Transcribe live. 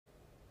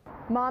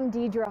Mom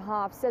Deidre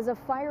Hoff says a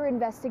fire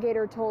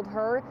investigator told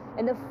her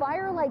in the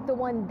fire like the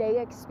one they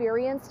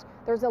experienced,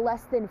 there's a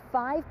less than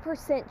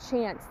 5%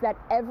 chance that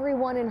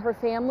everyone in her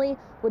family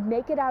would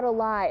make it out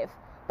alive.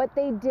 But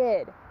they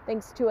did,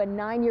 thanks to a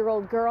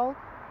 9-year-old girl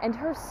and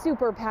her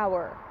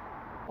superpower.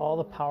 All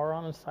the power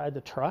on inside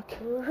the truck.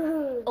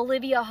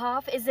 Olivia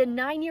Hoff is a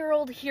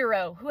 9-year-old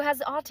hero who has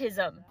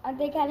autism. Aren't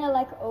they kind of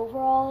like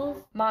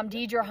overalls? Mom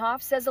Deidre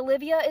Hoff says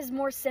Olivia is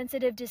more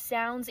sensitive to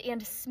sounds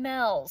and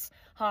smells.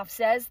 Hoff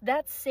says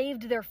that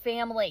saved their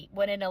family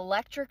when an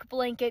electric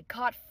blanket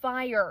caught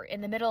fire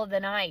in the middle of the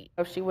night.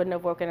 If she wouldn't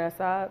have woken us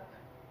up,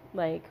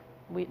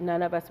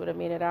 none of us would have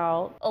made it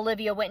out.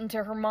 Olivia went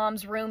into her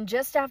mom's room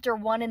just after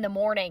 1 in the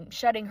morning,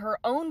 shutting her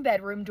own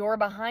bedroom door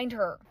behind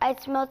her. I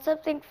smelled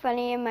something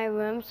funny in my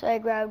room, so I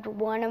grabbed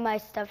one of my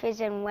stuffies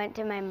and went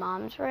to my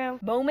mom's room.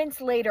 Moments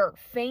later,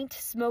 faint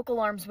smoke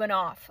alarms went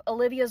off.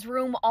 Olivia's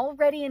room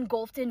already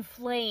engulfed in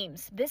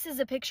flames. This is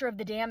a picture of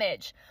the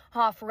damage.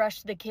 Hoff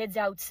rushed the kids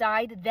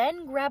outside,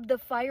 then grabbed the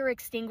fire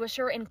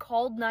extinguisher and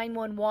called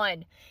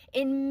 911.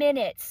 In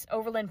minutes,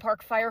 Overland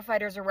Park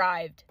firefighters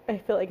arrived. I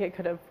feel like it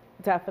could have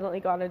definitely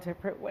gone a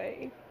different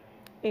way.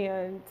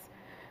 And,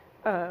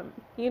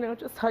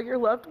 just hug your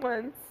loved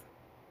ones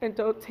and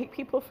don't take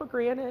people for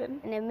granted.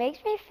 And it makes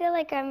me feel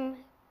like I'm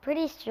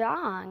pretty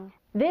strong.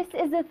 This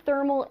is a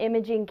thermal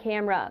imaging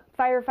camera.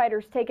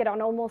 Firefighters take it on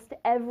almost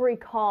every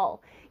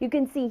call. You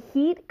can see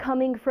heat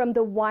coming from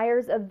the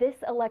wires of this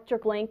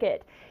electric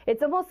blanket.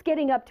 It's almost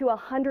getting up to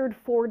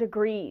 104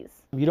 degrees.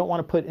 You don't want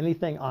to put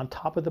anything on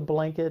top of the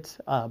blankets.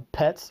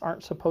 Pets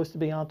aren't supposed to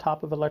be on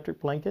top of electric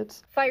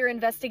blankets. Fire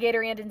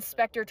investigator and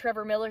inspector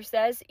Trevor Miller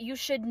says you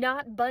should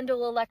not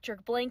bundle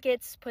electric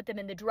blankets, put them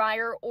in the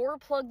dryer, or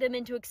plug them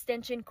into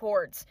extension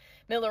cords.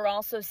 Miller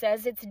also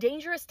says it's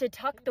dangerous to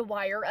tuck the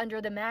wire under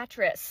the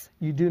mattress.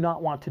 You do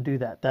not want to do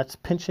that. That's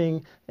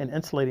pinching and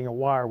insulating a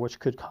wire, which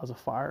could cause a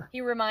fire.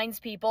 He reminds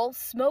people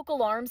smoke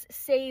alarms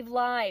save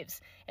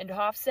lives. And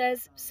Hoff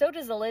says so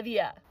does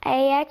Olivia.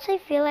 I actually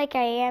feel like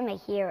I am a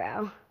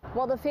hero.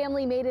 While the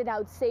family made it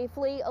out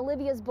safely,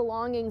 Olivia's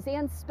belongings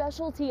and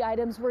specialty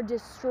items were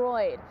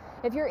destroyed.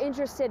 If you're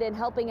interested in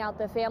helping out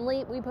the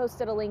family, we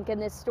posted a link in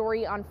this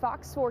story on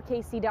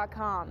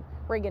fox4kc.com.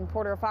 Reagan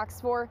Porter, Fox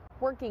 4,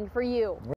 working for you.